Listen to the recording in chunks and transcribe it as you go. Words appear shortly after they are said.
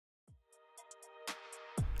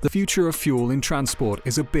The future of fuel in transport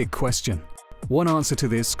is a big question. One answer to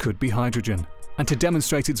this could be hydrogen. And to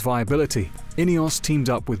demonstrate its viability, INEOS teamed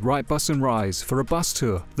up with Wrightbus and Rise for a bus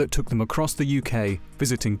tour that took them across the UK,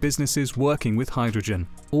 visiting businesses working with hydrogen,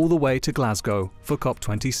 all the way to Glasgow for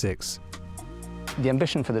COP26. The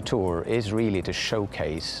ambition for the tour is really to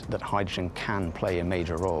showcase that hydrogen can play a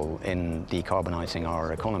major role in decarbonising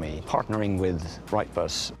our economy. Partnering with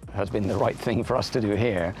Wrightbus has been the right thing for us to do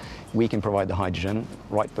here. We can provide the hydrogen,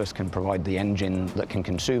 Wrightbus can provide the engine that can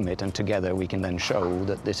consume it, and together we can then show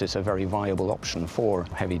that this is a very viable option for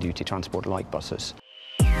heavy-duty transport like buses.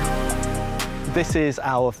 This is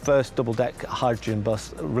our first double-deck hydrogen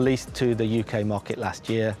bus released to the UK market last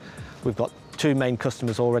year. We've got two main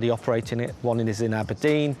customers already operating it. One is in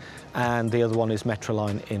Aberdeen and the other one is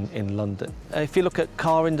Metroline in London. If you look at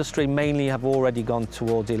car industry, mainly have already gone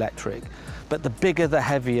towards electric. But the bigger, the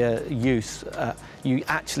heavier use, you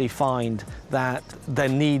actually find that there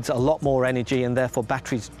needs a lot more energy and therefore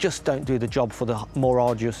batteries just don't do the job for the more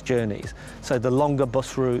arduous journeys. So the longer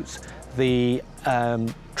bus routes, the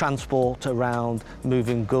transport around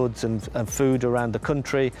moving goods and food around the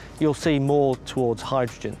country, you'll see more towards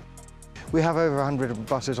hydrogen. We have over 100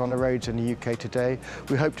 buses on the roads in the UK today.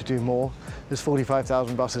 We hope to do more. There's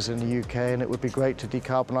 45,000 buses in the UK and it would be great to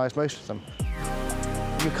decarbonise most of them.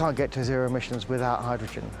 You can't get to zero emissions without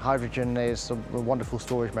hydrogen. Hydrogen is a wonderful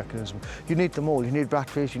storage mechanism. You need them all. You need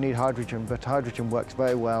batteries, you need hydrogen, but hydrogen works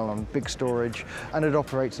very well on big storage and it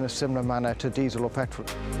operates in a similar manner to diesel or petrol.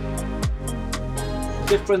 The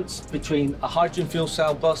difference between a hydrogen fuel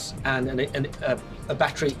cell bus and a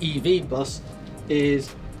battery EV bus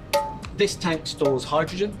is this tank stores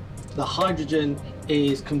hydrogen. The hydrogen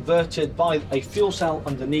is converted by a fuel cell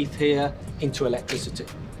underneath here into electricity.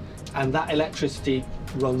 And that electricity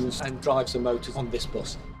runs and drives the motors on this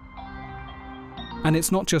bus. And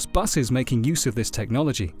it's not just buses making use of this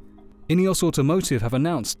technology. INEOS Automotive have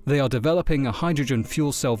announced they are developing a hydrogen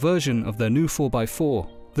fuel cell version of their new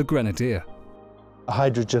 4x4, the Grenadier.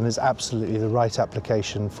 Hydrogen is absolutely the right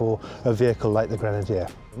application for a vehicle like the Grenadier.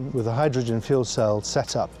 With a hydrogen fuel cell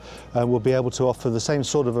setup, we'll be able to offer the same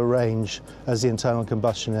sort of a range as the internal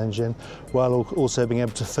combustion engine, while also being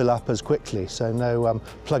able to fill up as quickly, so no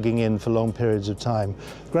plugging in for long periods of time.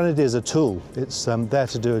 Grenadier is a tool, it's there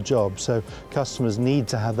to do a job, so customers need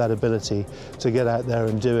to have that ability to get out there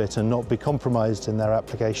and do it and not be compromised in their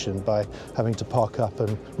application by having to park up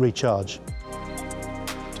and recharge.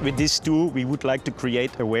 With this tour, we would like to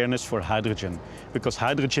create awareness for hydrogen, because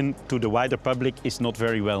hydrogen to the wider public is not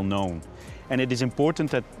very well known. And it is important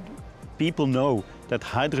that people know that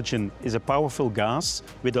hydrogen is a powerful gas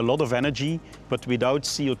with a lot of energy, but without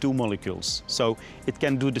CO2 molecules. So it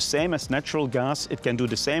can do the same as natural gas, it can do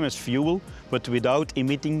the same as fuel, but without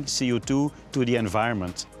emitting CO2 to the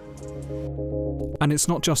environment. And it's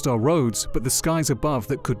not just our roads, but the skies above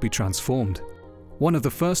that could be transformed. One of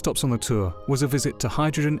the first stops on the tour was a visit to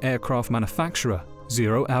hydrogen aircraft manufacturer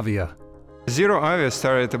Zero Avia. Zero Avia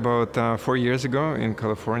started about 4 years ago in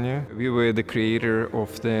California. We were the creator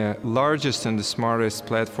of the largest and the smartest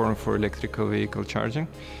platform for electrical vehicle charging.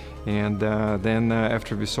 And then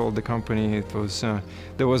after we sold the company,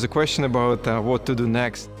 there was a question about what to do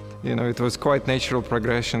next. You know, it was quite natural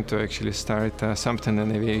progression to actually start something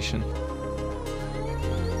in aviation.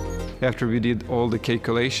 After we did all the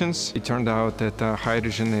calculations, it turned out that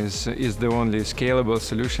hydrogen is the only scalable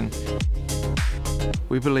solution.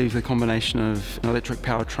 We believe the combination of an electric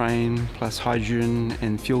powertrain plus hydrogen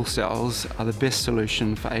and fuel cells are the best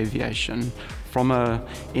solution for aviation. From an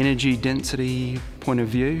energy density point of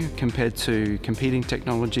view, compared to competing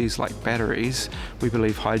technologies like batteries, we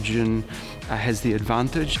believe hydrogen has the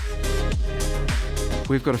advantage.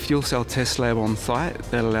 We've got a fuel cell test lab on site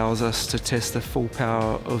that allows us to test the full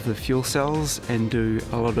power of the fuel cells and do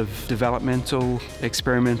a lot of developmental,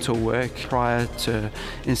 experimental work prior to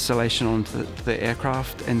installation onto the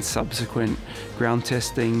aircraft and subsequent ground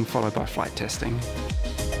testing followed by flight testing.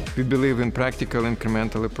 We believe in practical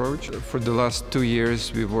incremental approach. For the last 2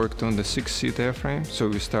 years we worked on the 6-seat airframe, so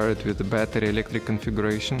we started with the battery electric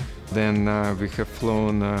configuration. Then we have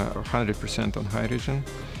flown 100% on hydrogen.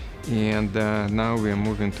 And now we are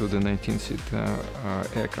moving to the 19-seat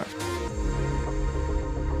aircraft.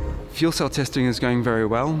 Fuel cell testing is going very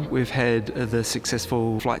well. We've had the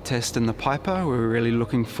successful flight test in the Piper. We're really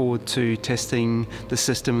looking forward to testing the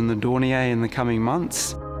system in the Dornier in the coming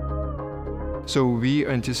months. So we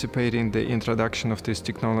are anticipating the introduction of this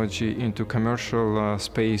technology into commercial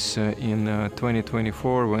space in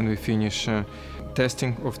 2024 when we finish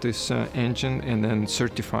testing of this engine and then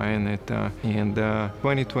certifying it in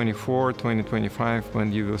 2024, 2025,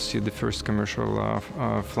 when you will see the first commercial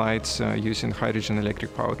flights using hydrogen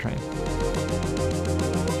electric powertrain.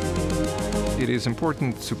 It is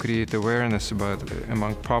important to create awareness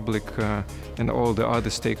among public and all the other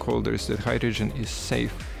stakeholders that hydrogen is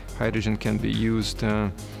safe. Hydrogen can be used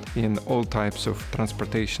in all types of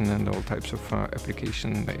transportation and all types of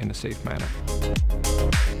application in a safe manner.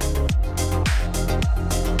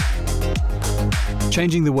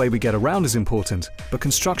 Changing the way we get around is important, but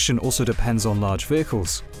construction also depends on large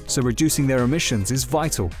vehicles, so reducing their emissions is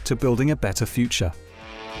vital to building a better future.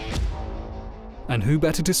 And who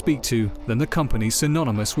better to speak to than the company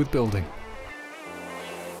synonymous with building?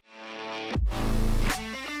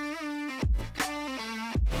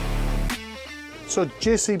 So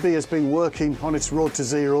JCB has been working on its Road to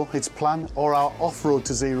Zero, its plan, or our off-road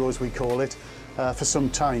to zero as we call it, for some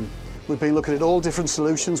time. We've been looking at all different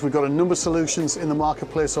solutions. We've got a number of solutions in the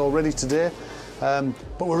marketplace already today,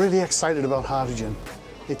 but we're really excited about hydrogen.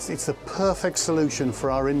 It's the perfect solution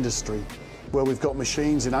for our industry, where we've got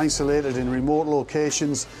machines in isolated in remote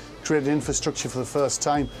locations, created infrastructure for the first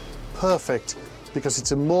time. Perfect, because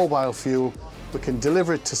it's a mobile fuel. We can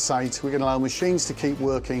deliver it to site. We can allow machines to keep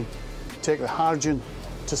working, take the hydrogen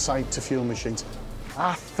to site to fuel machines.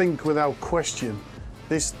 I think without question,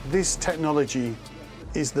 this technology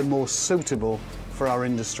is the most suitable for our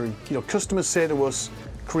industry. You know, customers say to us,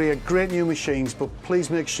 create great new machines, but please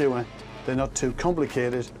make sure they're not too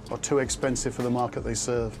complicated or too expensive for the market they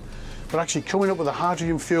serve. But actually coming up with a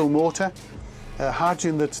hydrogen fuel motor,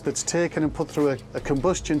 hydrogen that's taken and put through a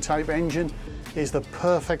combustion type engine, is the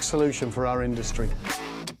perfect solution for our industry.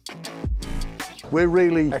 We're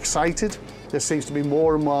really excited. There seems to be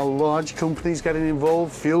more and more large companies getting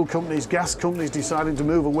involved, fuel companies, gas companies deciding to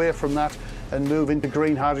move away from that and move into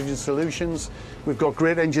green hydrogen solutions. We've got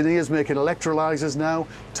great engineers making electrolyzers now,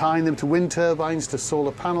 tying them to wind turbines, to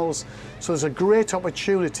solar panels. So there's a great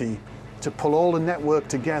opportunity to pull all the network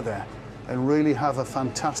together and really have a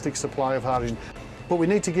fantastic supply of hydrogen. But we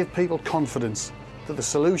need to give people confidence that the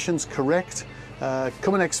solution's correct.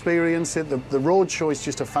 Come and experience it. The roadshow is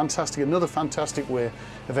just another fantastic way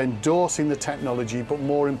of endorsing the technology, but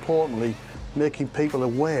more importantly, making people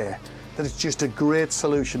aware that it's just a great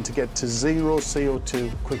solution to get to zero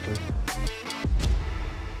CO2 quickly.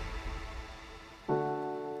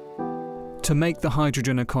 To make the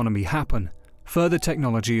hydrogen economy happen, further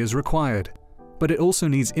technology is required, but it also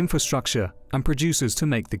needs infrastructure and producers to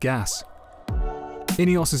make the gas.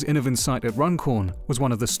 INEOS's Innovin site at Runcorn was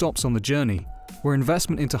one of the stops on the journey, where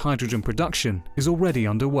investment into hydrogen production is already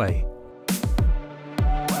underway.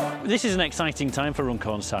 This is an exciting time for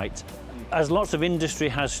Runcorn site. As lots of industry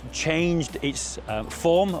has changed its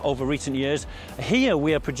form over recent years, here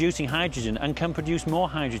we are producing hydrogen and can produce more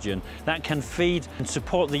hydrogen that can feed and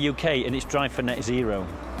support the UK in its drive for net zero.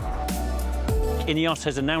 INEOS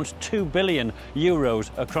has announced €2 billion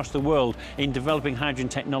across the world in developing hydrogen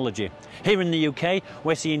technology. Here in the UK,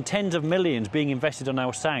 we're seeing tens of millions being invested on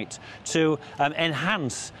our site to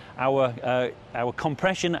enhance our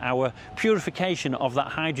compression, our purification of that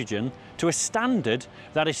hydrogen to a standard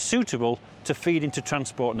that is suitable to feed into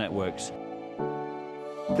transport networks.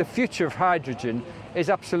 The future of hydrogen is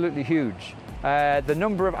absolutely huge. The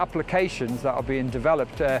number of applications that are being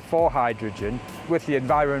developed for hydrogen, with the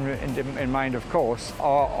environment in mind of course,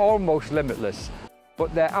 are almost limitless,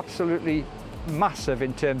 but they're absolutely massive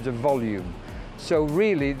in terms of volume. So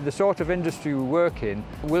really the sort of industry we work in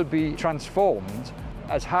will be transformed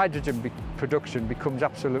as hydrogen production becomes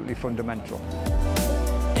absolutely fundamental.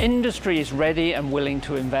 Industry is ready and willing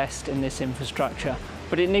to invest in this infrastructure,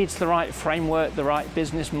 but it needs the right framework, the right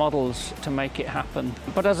business models to make it happen.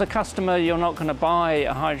 But as a customer, you're not going to buy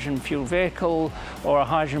a hydrogen fuel vehicle or a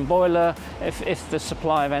hydrogen boiler if the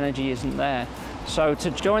supply of energy isn't there. So to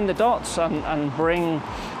join the dots and bring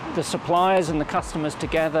the suppliers and the customers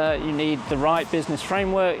together, you need the right business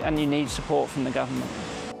framework and you need support from the government.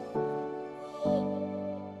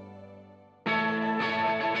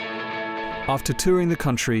 After touring the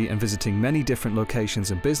country and visiting many different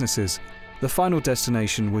locations and businesses, the final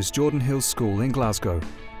destination was Jordan Hills School in Glasgow.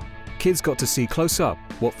 Kids got to see close up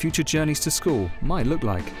what future journeys to school might look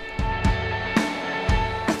like.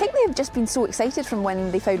 I think they've just been so excited from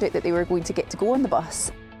when they found out that they were going to get to go on the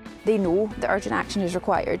bus. They know that urgent action is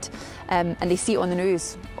required and they see it on the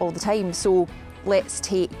news all the time. So let's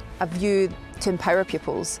take a view to empower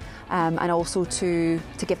pupils and also to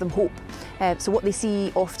give them hope. So what they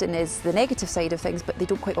see often is the negative side of things, but they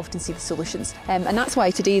don't quite often see the solutions. And that's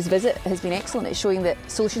why today's visit has been excellent. It's showing that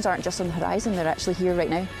solutions aren't just on the horizon, they're actually here right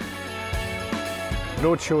now.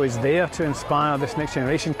 Roadshow is there to inspire this next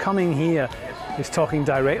generation. Coming here is talking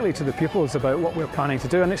directly to the pupils about what we're planning to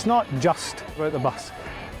do, and it's not just about the bus.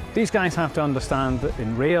 These guys have to understand that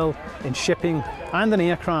in rail, in shipping, and in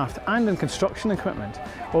aircraft, and in construction equipment,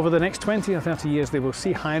 over the next 20 or 30 years they will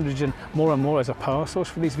see hydrogen more and more as a power source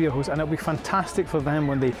for these vehicles, and it'll be fantastic for them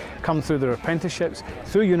when they come through their apprenticeships,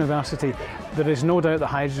 through university. There is no doubt the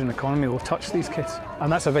hydrogen economy will touch these kids,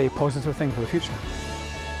 and that's a very positive thing for the future.